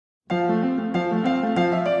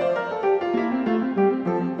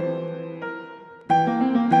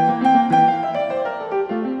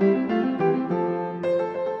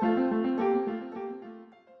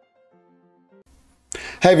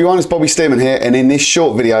Hey everyone, it's Bobby Stearman here, and in this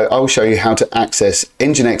short video I will show you how to access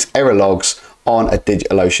Nginx error logs on a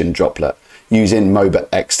DigitalOcean droplet using MOBA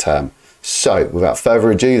Xterm. So without further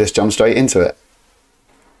ado, let's jump straight into it.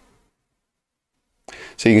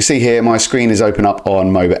 So you can see here my screen is open up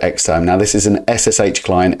on MOBA Xterm. Now this is an SSH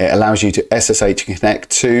client. It allows you to SSH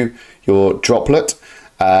connect to your droplet.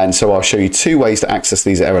 And so I'll show you two ways to access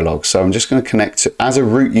these error logs. So I'm just going to connect as a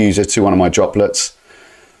root user to one of my droplets.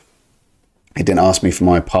 It didn't ask me for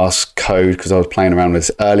my passcode because I was playing around with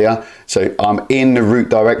this earlier. So I'm in the root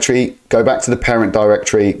directory. Go back to the parent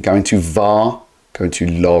directory, go into var, go into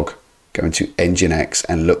log, go into Nginx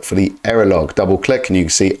and look for the error log. Double click and you can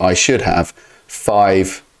see I should have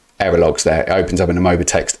 5 error logs there. It opens up in the MOBA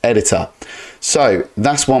text editor. So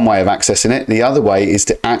that's one way of accessing it. The other way is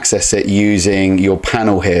to access it using your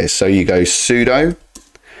panel here. So you go sudo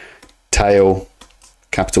tail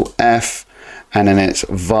capital F, and then it's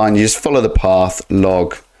var, and you just follow the path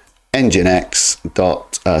log nginx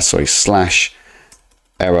slash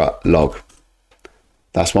error log.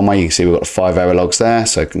 That's one way. You can see we've got 5 error logs there,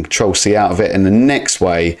 so control C out of it. And the next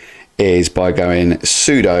way is by going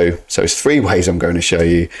sudo, so it's 3 ways I'm going to show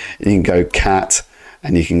you. You can go cat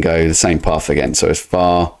and you can go the same path again, so it's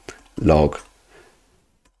var log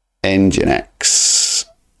nginx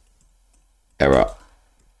error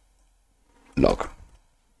log.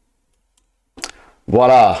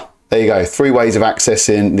 Voila, there you go. 3 ways of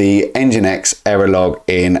accessing the Nginx error log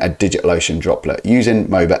in a DigitalOcean droplet using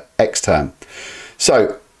MOBA Xterm.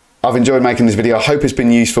 So I've enjoyed making this video. I hope it's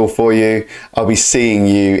been useful for you. I'll be seeing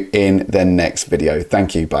you in the next video.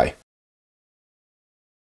 Thank you. Bye.